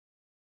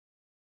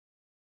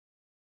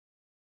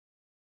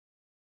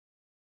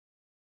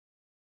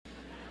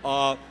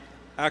Uh,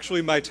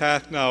 Actually, my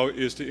task now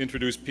is to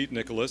introduce Pete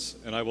Nicholas,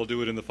 and I will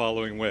do it in the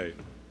following way.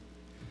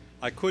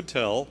 I could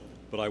tell,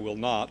 but I will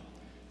not,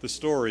 the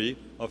story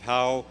of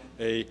how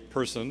a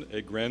person,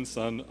 a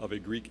grandson of a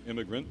Greek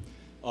immigrant,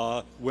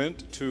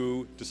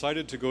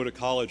 decided to go to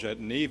college at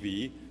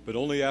Navy, but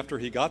only after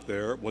he got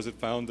there was it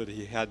found that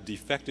he had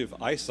defective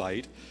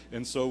eyesight,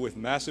 and so with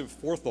massive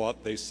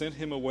forethought they sent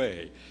him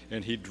away,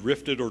 and he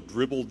drifted or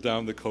dribbled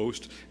down the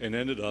coast and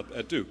ended up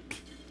at Duke.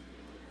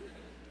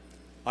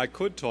 I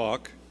could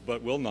talk,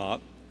 but will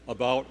not,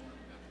 about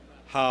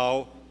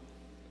how,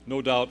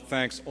 no doubt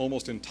thanks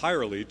almost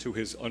entirely to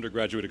his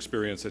undergraduate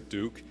experience at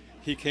Duke,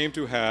 he came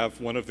to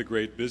have one of the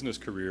great business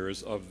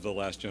careers of the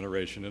last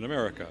generation in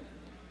America.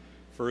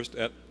 First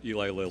at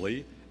Eli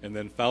Lilly, and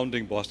then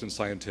founding Boston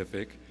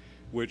Scientific,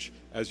 which,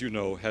 as you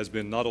know, has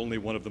been not only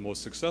one of the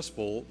most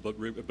successful,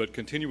 but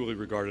continually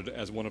regarded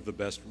as one of the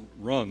best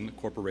run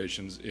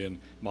corporations in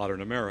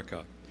modern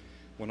America.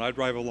 When I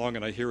drive along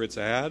and I hear its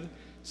ad,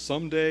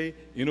 someday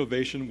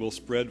innovation will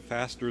spread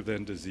faster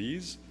than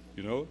disease,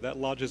 that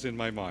lodges in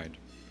my mind.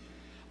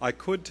 I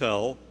could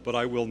tell, but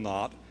I will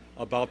not,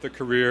 about the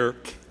career,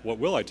 what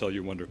will I tell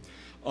you, wonder?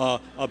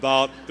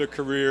 About the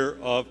career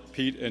of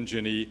Pete and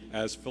Ginny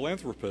as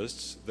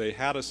philanthropists. They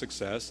had a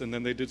success, and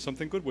then they did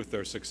something good with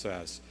their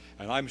success.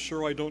 And I'm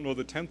sure I don't know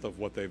the tenth of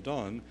what they've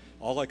done.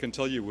 All I can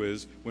tell you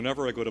is,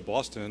 whenever I go to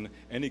Boston,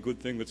 any good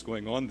thing that's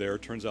going on there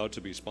turns out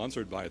to be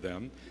sponsored by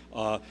them.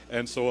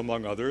 And so,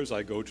 among others,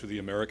 I go to the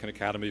American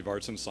Academy of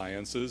Arts and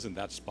Sciences, and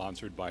that's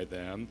sponsored by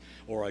them.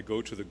 Or I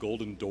go to the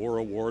Golden Door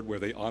Award, where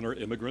they honor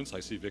immigrants. I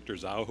see Victor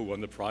Zhao, who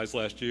won the prize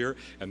last year,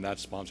 and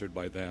that's sponsored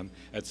by them,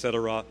 et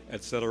cetera,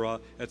 et cetera,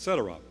 et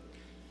cetera.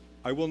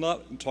 I will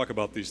not talk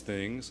about these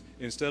things.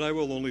 Instead, I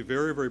will only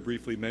very, very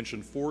briefly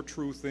mention 4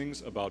 true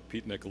things about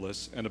Pete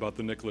Nicholas and about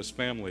the Nicholas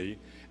family.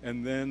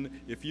 And then,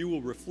 if you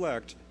will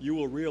reflect, you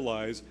will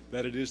realize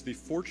that it is the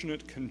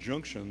fortunate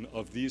conjunction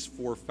of these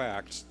 4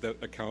 facts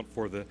that account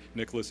for the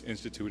Nicholas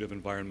Institute of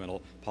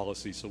Environmental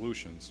Policy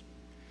Solutions.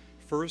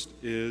 First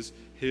is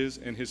his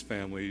and his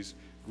family's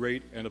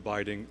great and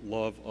abiding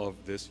love of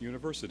this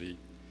university.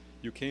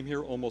 You came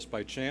here almost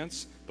by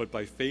chance, but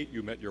by fate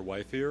you met your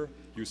wife here,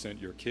 you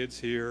sent your kids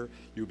here,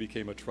 you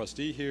became a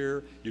trustee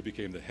here, you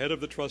became the head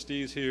of the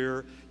trustees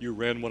here, you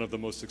ran one of the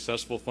most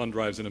successful fund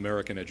drives in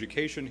American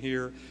education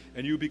here,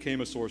 and you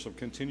became a source of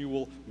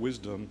continual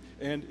wisdom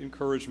and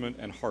encouragement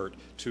and heart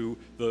to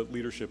the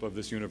leadership of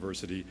this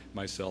university,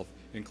 myself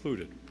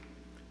included.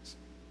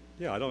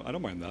 Yeah, I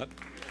don't mind that.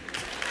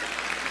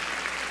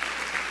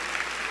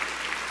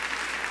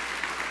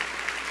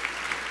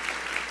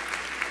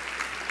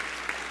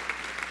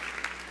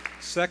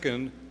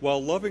 Second,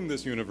 while loving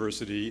this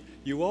university,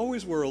 you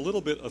always were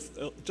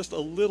just a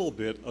little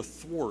bit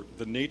athwart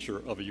the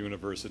nature of a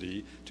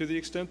university, to the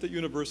extent that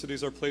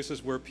universities are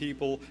places where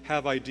people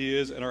have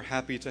ideas and are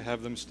happy to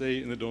have them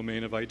stay in the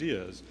domain of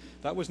ideas.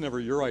 That was never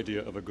your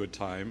idea of a good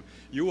time.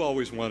 You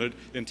always wanted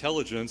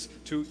intelligence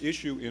to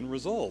issue in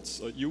results.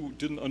 You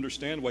didn't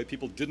understand why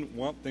people didn't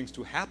want things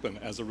to happen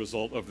as a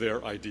result of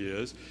their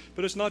ideas.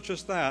 But it's not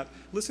just that.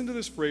 Listen to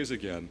this phrase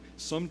again.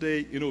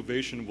 Someday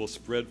innovation will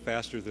spread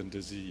faster than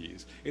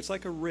disease. It's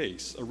like a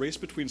race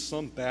between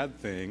some bad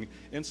thing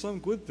and some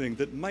good thing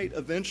that might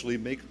eventually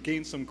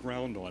gain some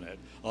ground on it.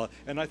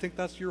 And I think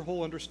that's your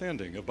whole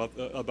understanding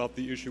about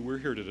the issue we're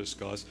here to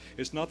discuss.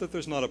 It's not that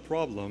there's not a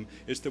problem,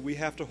 it's that we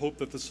have to hope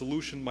that the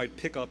solution might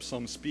pick up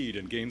some speed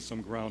and gain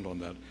some ground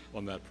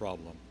on that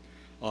problem.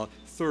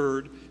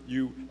 Third,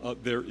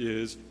 there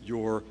is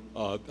your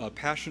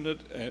passionate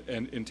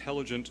and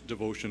intelligent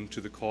devotion to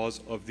the cause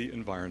of the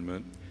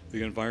environment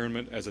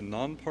as a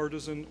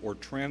nonpartisan or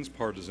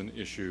transpartisan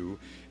issue,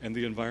 and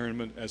the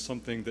environment as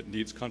something that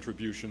needs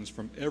contributions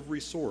from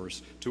every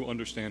source to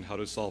understand how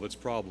to solve its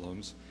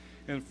problems.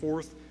 And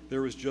fourth,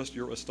 there is just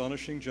your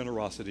astonishing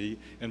generosity,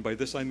 and by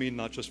this I mean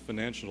not just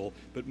financial,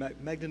 but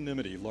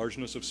magnanimity,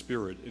 largeness of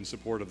spirit in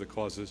support of the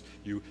causes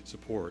you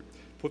support.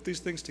 Put these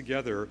things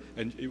together,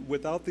 and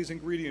without these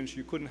ingredients,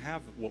 you couldn't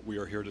have what we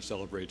are here to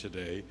celebrate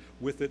today.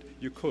 With it,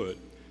 you could.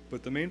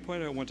 But the main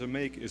point I want to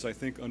make is, I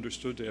think,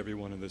 understood to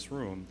everyone in this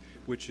room,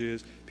 which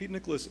is Pete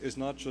Nicholas is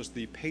not just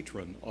the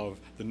patron of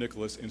the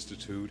Nicholas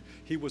Institute.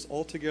 He was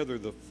altogether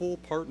the full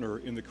partner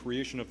in the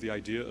creation of the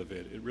idea of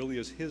it. It really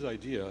is his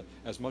idea,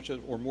 as much as,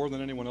 or more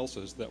than anyone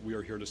else's, that we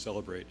are here to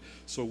celebrate.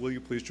 So will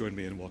you please join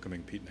me in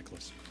welcoming Pete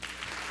Nicholas?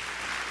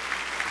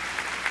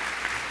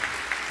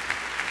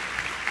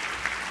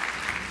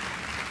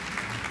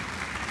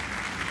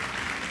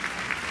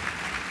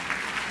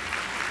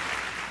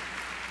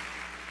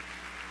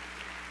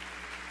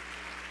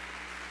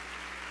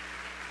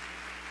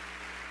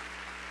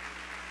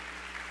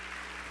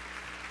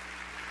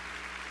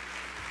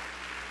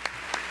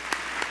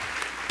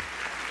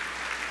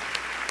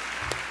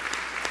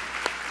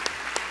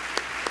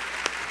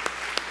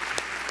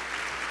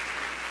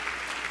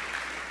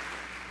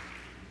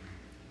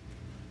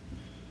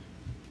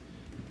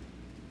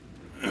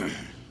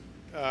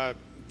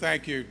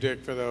 Thank you,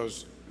 Dick, for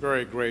those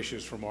very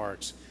gracious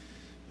remarks.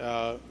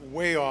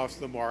 Way off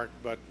the mark,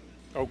 but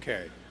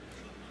okay.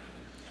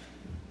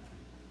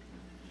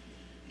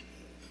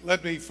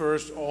 Let me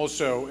first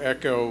also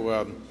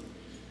echo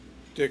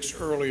Dick's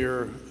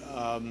earlier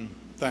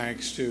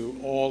thanks to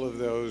all of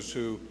those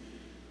who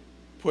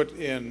put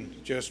in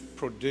just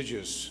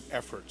prodigious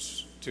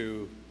efforts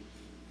to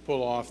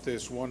pull off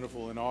this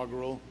wonderful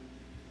inaugural,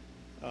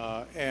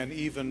 and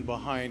even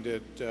behind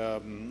it,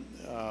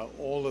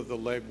 all of the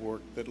legwork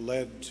that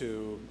led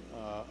to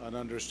an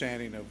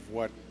understanding of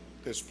what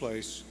this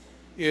place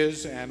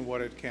is and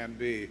what it can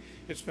be.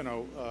 It's been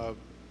a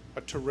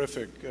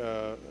terrific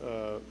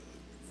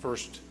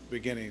first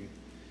beginning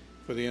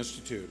for the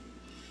Institute.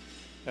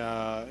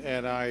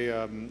 And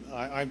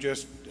I'm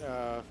just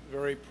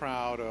very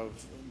proud of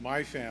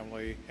my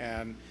family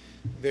and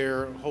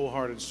their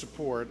wholehearted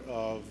support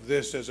of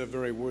this as a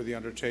very worthy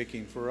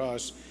undertaking for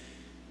us,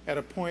 at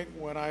a point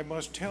when I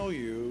must tell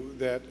you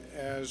that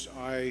as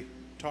I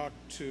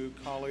talked to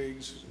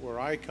colleagues where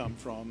I come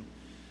from,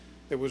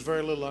 there was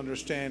very little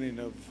understanding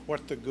of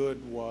what the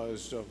good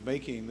was of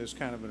making this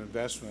kind of an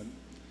investment,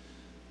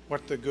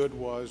 what the good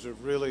was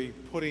of really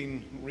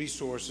putting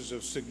resources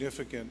of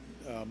significant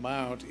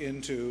amount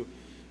into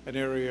an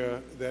area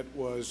that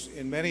was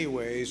in many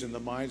ways, in the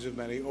minds of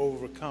many,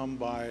 overcome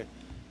by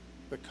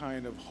the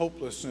kind of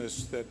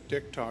hopelessness that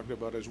Dick talked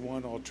about as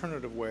one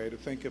alternative way to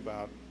think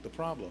about the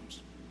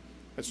problems.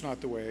 That's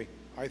not the way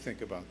I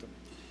think about them.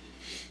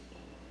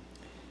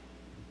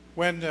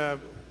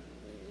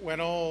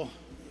 When all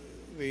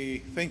the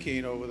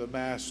thinking over the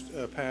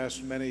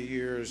past many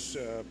years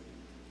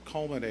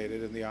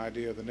culminated in the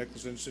idea of the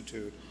Nicholas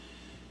Institute,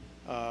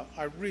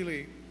 I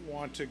really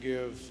want to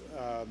give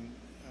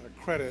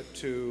credit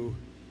to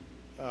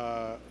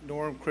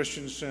Norm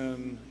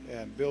Christensen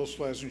and Bill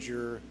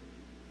Schlesinger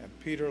and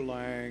Peter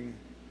Lang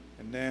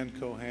and Nan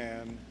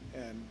Cohan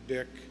and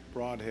Dick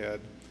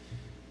Broadhead,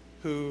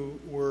 who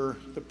were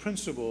the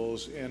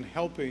principals in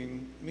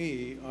helping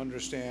me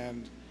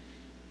understand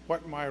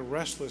what my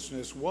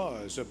restlessness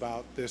was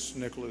about this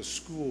Nicholas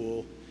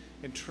School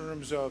in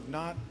terms of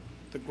not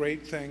the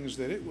great things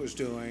that it was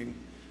doing,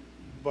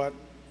 but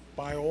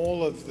by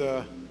all of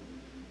the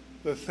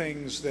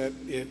things that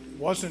it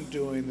wasn't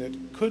doing that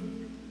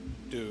could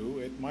do,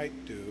 it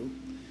might do,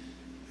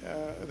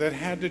 that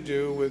had to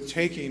do with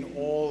taking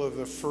all of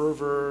the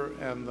fervor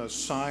and the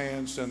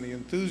science and the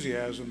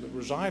enthusiasm that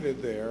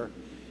resided there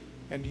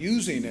and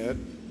using it,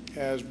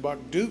 as Buck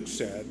Duke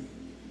said,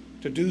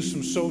 to do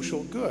some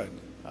social good.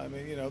 I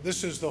mean, you know,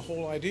 this is the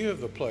whole idea of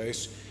the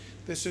place.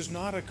 This is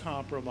not a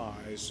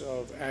compromise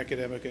of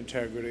academic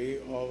integrity,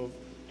 of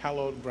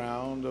hallowed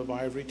ground, of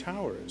ivory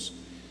towers.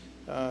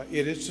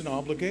 It is an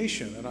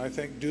obligation, and I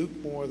think Duke,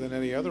 more than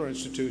any other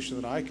institution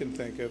that I can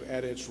think of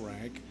at its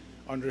rank,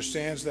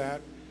 understands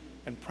that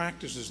and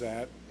practices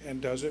that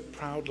and does it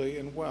proudly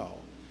and well.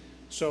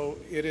 So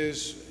it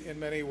is in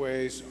many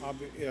ways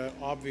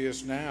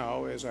obvious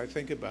now as I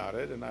think about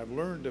it, and I've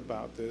learned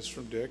about this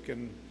from Dick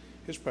and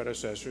his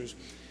predecessors,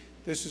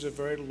 this is a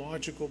very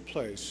logical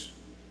place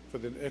for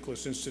the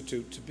Nicholas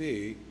Institute to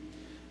be,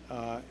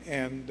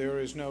 and there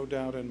is no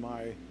doubt in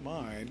my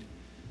mind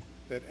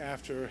that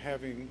after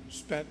having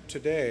spent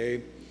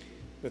today,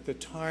 that the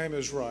time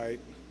is right,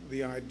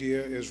 the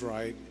idea is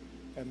right,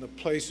 and the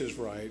place is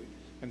right,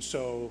 and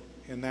so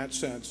in that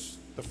sense,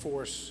 the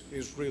force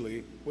is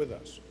really with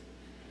us.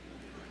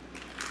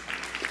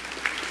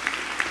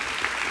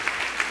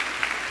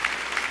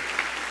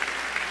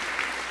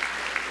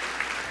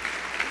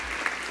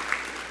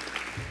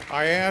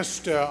 I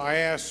asked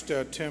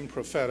Tim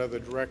Profeta, the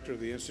director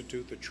of the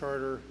Institute, the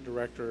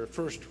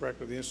first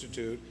director of the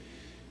Institute,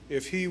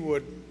 if he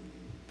would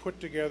put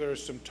together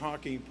some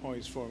talking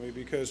points for me,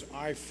 because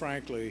I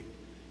frankly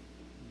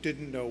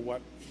didn't know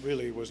what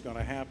really was going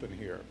to happen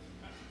here.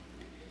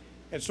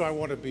 And so I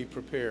want to be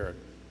prepared.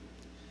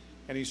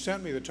 And he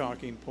sent me the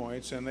talking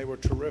points, and they were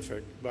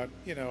terrific, but,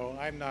 you know,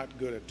 I'm not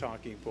good at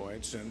talking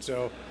points, and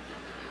so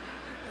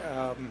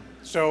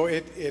so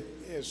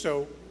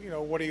you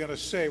know, what are you going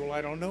to say? Well,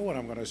 I don't know what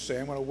I'm going to say.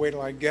 I'm going to wait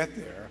till I get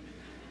there,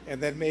 and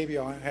then maybe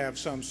I'll have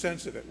some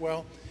sense of it.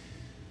 Well,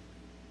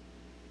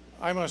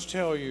 I must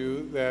tell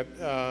you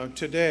that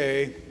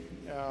today,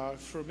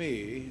 for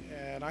me,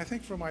 and I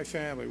think for my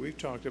family, we've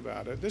talked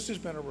about it, this has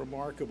been a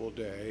remarkable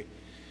day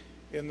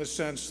in the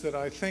sense that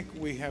I think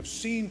we have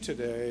seen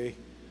today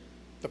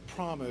the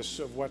promise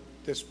of what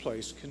this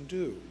place can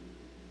do.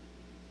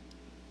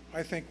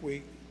 I think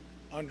we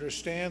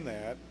understand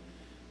that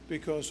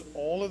because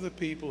all of the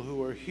people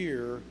who are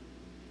here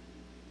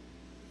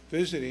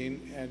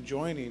visiting and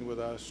joining with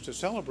us to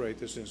celebrate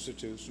this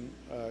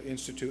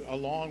institute,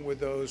 along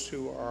with those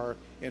who are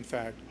in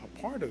fact a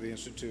part of the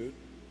institute,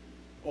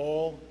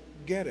 all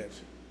get it.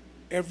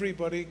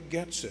 Everybody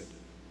gets it.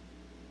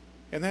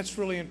 And that's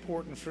really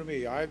important for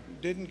me. I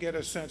didn't get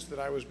a sense that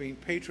I was being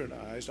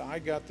patronized. I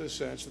got the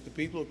sense that the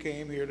people who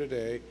came here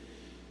today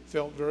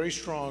felt very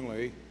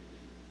strongly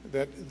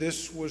that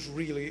this was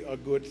really a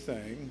good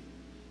thing.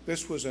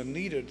 This was a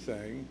needed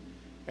thing.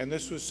 And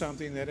this was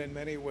something that in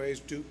many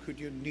ways Duke could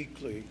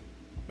uniquely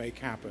make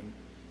happen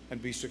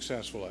and be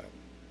successful at.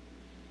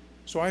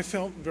 So I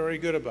felt very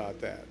good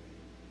about that.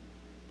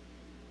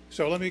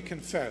 So let me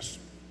confess,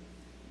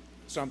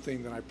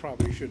 something that I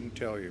probably shouldn't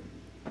tell you.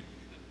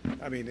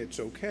 I mean, it's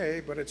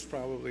okay, but it's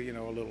probably,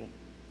 a little,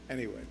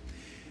 anyway.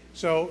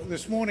 So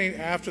this morning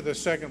after the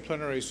second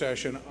plenary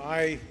session,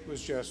 I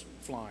was just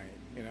flying,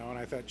 and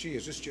I thought, gee,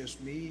 is this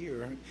just me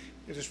or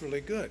is this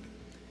really good?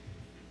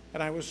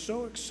 And I was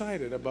so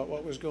excited about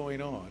what was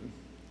going on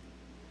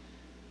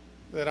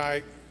that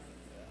I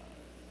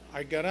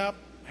got up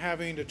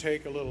having to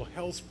take a little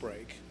health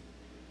break.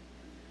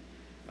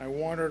 I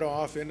wandered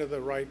off into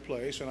the right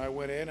place, and I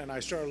went in and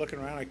I started looking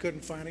around. I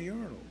couldn't find a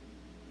urinal.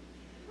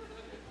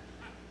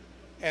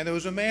 And there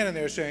was a man in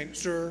there saying,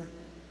 "Sir,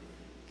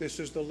 this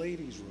is the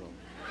ladies' room."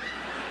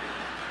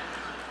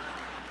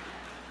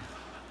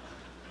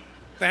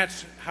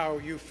 That's how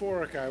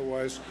euphoric I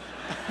was.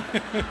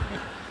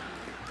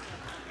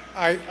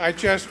 I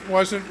just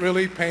wasn't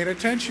really paying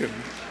attention.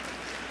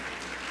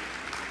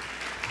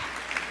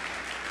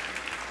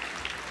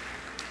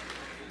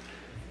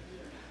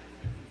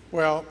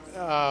 Well,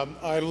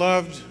 I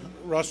loved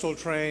Russell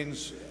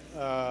Train's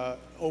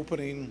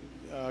opening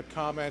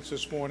comments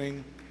this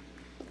morning.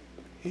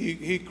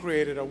 He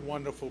created a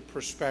wonderful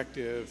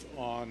perspective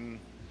on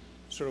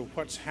sort of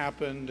what's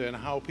happened and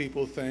how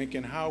people think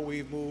and how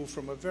we've moved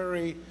from a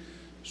very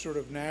sort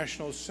of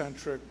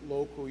national-centric,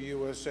 local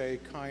USA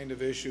kind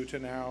of issue to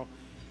now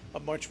a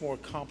much more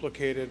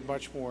complicated,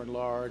 much more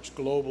enlarged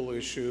global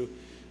issue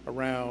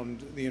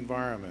around the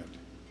environment.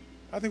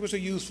 I think it was a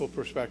useful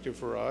perspective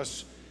for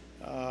us,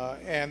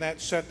 and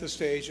that set the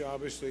stage,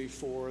 obviously,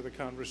 for the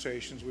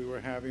conversations we were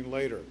having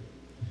later.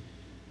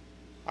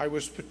 I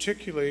was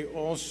particularly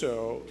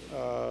also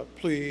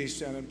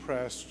pleased and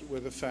impressed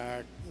with the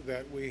fact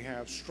that we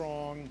have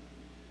strong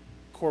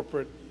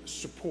corporate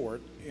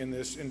support in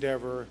this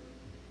endeavor,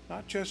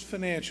 not just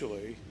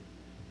financially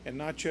and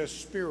not just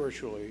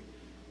spiritually,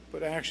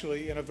 but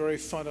actually in a very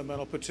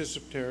fundamental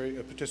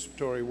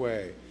participatory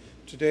way.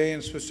 Today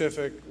in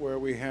specific, where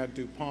we had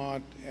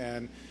DuPont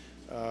and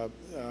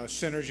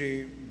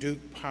Synergy,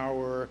 Duke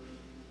Power,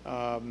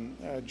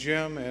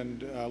 Jim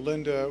and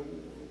Linda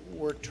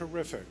were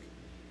terrific.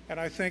 And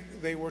I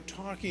think they were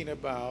talking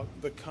about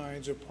the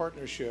kinds of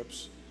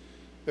partnerships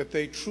that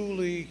they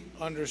truly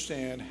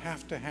understand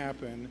have to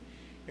happen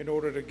in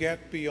order to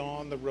get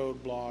beyond the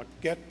roadblock,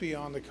 get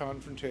beyond the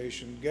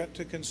confrontation, get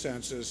to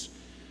consensus.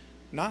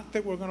 Not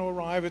that we're going to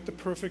arrive at the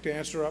perfect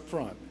answer up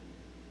front,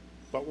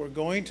 but we're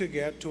going to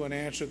get to an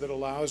answer that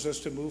allows us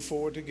to move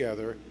forward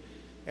together,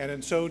 and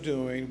in so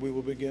doing, we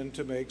will begin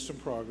to make some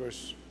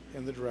progress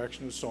in the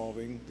direction of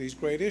solving these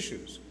great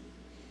issues.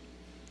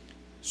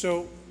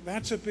 So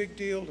that's a big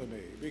deal to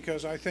me,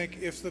 because I think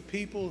if the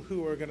people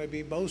who are going to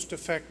be most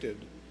affected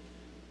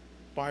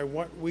by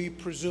what we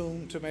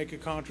presume to make a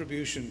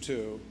contribution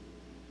to,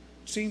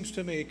 seems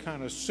to me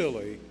kind of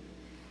silly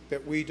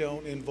that we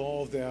don't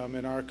involve them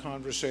in our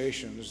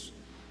conversations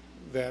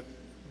that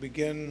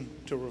begin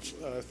to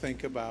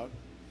think about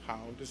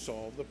how to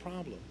solve the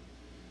problem.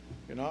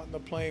 You're not in the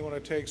plane when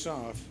it takes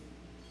off.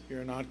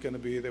 You're not going to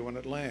be there when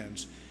it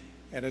lands.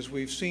 And as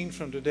we've seen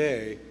from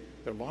today,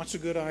 there are lots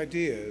of good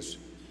ideas,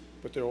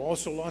 but there are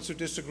also lots of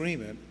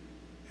disagreement.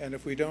 And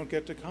if we don't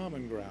get to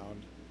common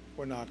ground,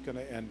 we're not going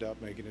to end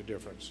up making a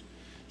difference.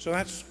 So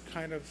that's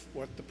kind of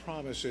what the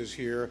promise is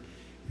here.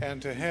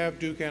 And to have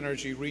Duke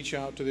Energy reach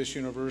out to this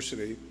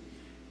university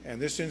and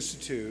this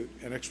institute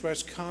and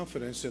express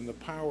confidence in the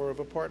power of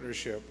a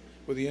partnership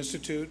with the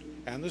institute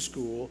and the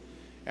school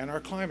and our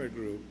climate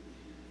group,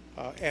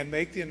 and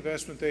make the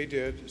investment they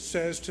did,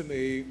 says to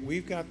me,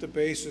 we've got the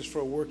basis for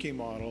a working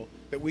model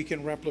that we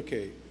can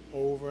replicate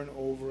over and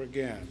over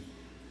again.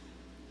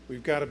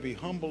 We've got to be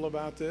humble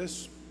about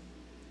this.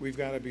 We've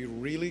got to be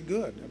really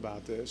good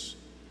about this.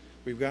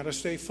 We've got to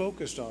stay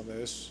focused on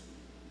this.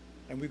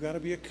 And we've got to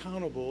be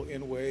accountable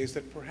in ways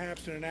that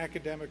perhaps in an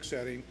academic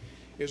setting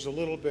is a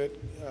little bit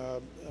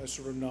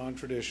sort of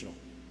non-traditional.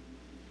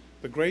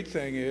 The great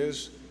thing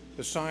is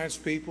the science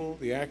people,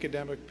 the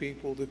academic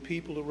people, the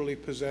people who really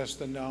possess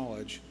the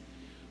knowledge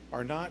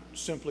are not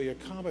simply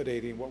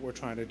accommodating what we're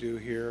trying to do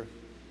here.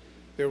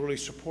 They're really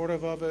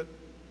supportive of it.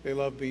 They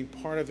love being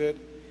part of it.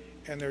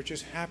 And they're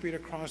just happy to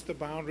cross the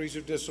boundaries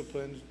of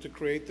discipline to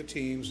create the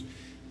teams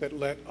that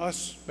let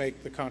us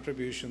make the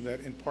contribution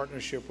that in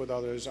partnership with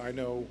others I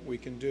know we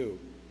can do.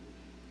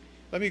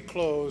 Let me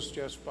close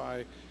just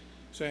by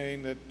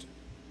saying that,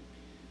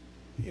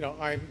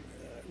 I'm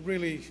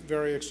really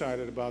very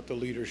excited about the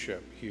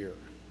leadership here.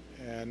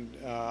 And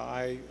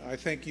I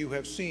think you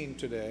have seen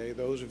today,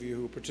 those of you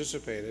who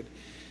participated,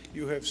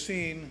 you have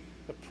seen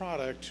the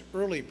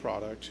early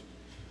product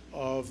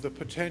of the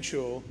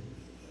potential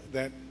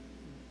that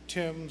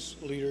Tim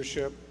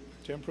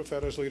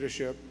Profeta's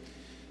leadership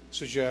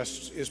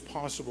suggests is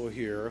possible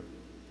here.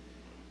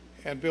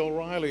 And Bill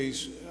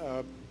Riley's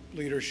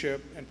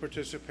leadership and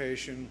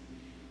participation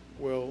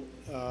will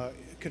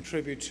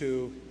contribute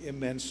to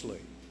immensely.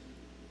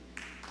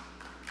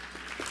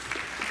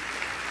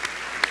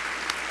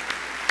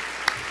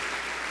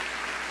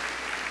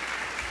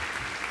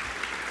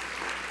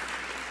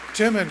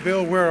 Tim and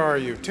Bill, where are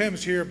you?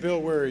 Tim's here.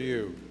 Bill, where are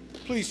you?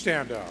 Please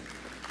stand up.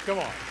 Come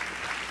on.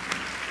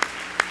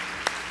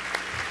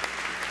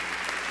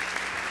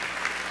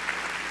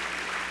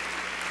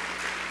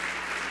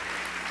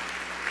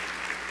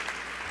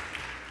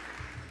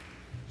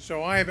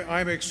 So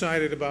I'm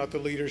excited about the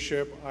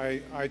leadership.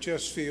 I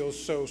just feel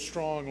so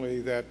strongly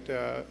that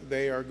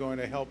they are going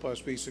to help us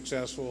be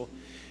successful,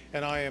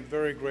 and I am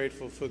very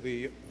grateful for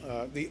the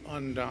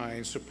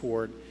undying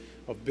support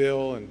of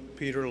Bill and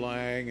Peter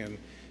Lang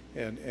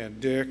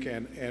and Dick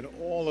and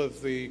all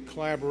of the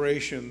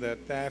collaboration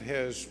that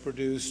has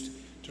produced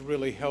to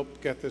really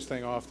help get this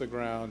thing off the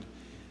ground,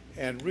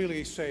 and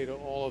really say to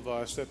all of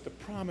us that the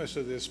promise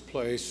of this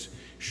place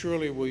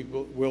surely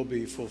will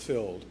be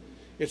fulfilled.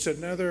 It's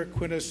another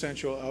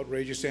quintessential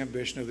outrageous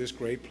ambition of this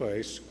great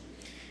place,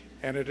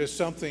 and it is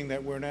something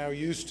that we're now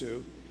used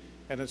to,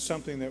 and it's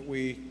something that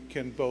we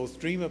can both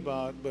dream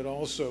about, but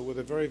also with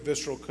a very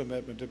visceral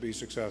commitment to be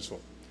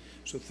successful.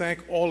 So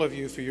thank all of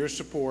you for your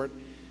support.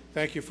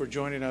 Thank you for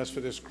joining us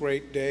for this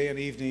great day and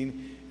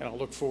evening, and I'll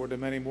look forward to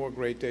many more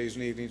great days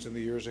and evenings in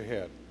the years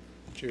ahead.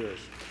 Cheers.